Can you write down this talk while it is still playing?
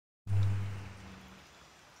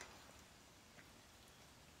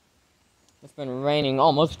It's been raining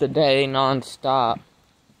almost a day non-stop.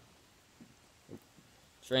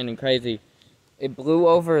 It's raining crazy. It blew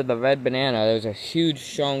over the red banana. There was a huge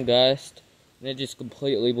strong gust, and it just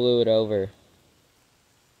completely blew it over.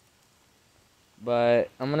 But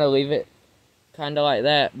I'm going to leave it kind of like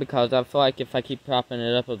that because I feel like if I keep propping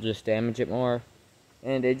it up, it'll just damage it more.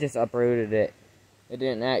 And it just uprooted it. It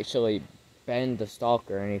didn't actually bend the stalk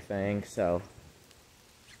or anything, so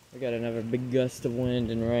we got another big gust of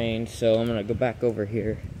wind and rain, so I'm gonna go back over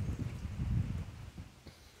here.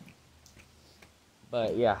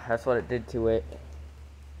 But yeah, that's what it did to it.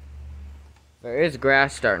 There is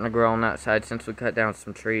grass starting to grow on that side since we cut down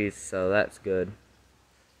some trees, so that's good.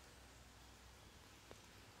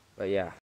 But yeah.